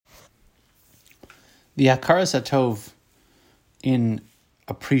The Hakaras Hatov in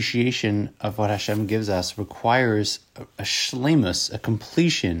appreciation of what Hashem gives us requires a shleimus, a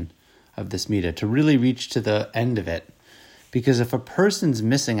completion of this midah, to really reach to the end of it. Because if a person's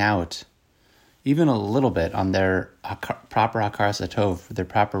missing out even a little bit on their proper Hakaras Hatov, their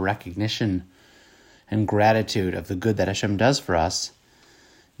proper recognition and gratitude of the good that Hashem does for us,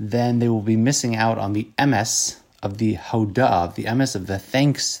 then they will be missing out on the emes of the hodah, the emes of the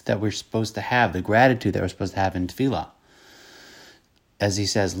thanks that we're supposed to have, the gratitude that we're supposed to have in tefillah. As he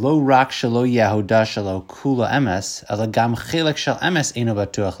says, Lo rak shelo yehodah shelo kula emes, ela gam chelek shel emes eino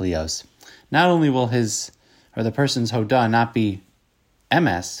batuach lios. Not only will the person's hodah not be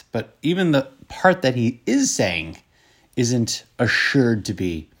emes, but even the part that he is saying isn't assured to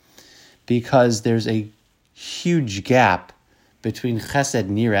be, because there's a huge gap between chesed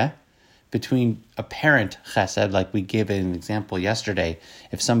nireh, between apparent chesed, like we gave an example yesterday.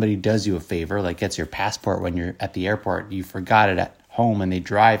 If somebody does you a favor, like gets your passport when you're at the airport, you forgot it at home and they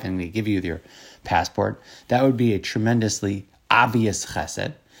drive and they give you your passport, that would be a tremendously obvious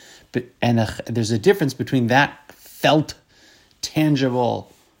chesed. There's a difference between that felt,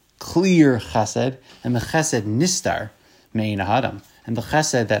 tangible, clear chesed and the chesed nistar mein hadam, and the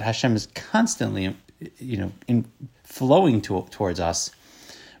chesed that Hashem is constantly, flowing towards us,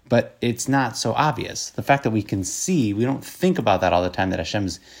 but it's not so obvious. The fact that we can see, we don't think about that all the time, that Hashem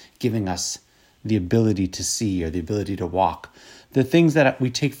is giving us the ability to see or the ability to walk. The things that we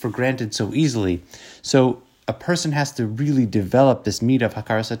take for granted so easily. So a person has to really develop this midah of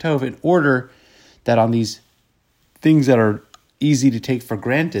Hakaras Hatov in order that on these things that are easy to take for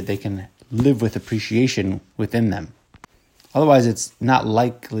granted, they can live with appreciation within them. Otherwise, it's not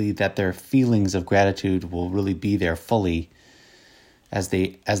likely that their feelings of gratitude will really be there fully as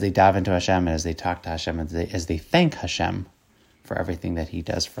they dive into Hashem and as they talk to Hashem, as they thank Hashem for everything that He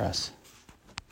does for us.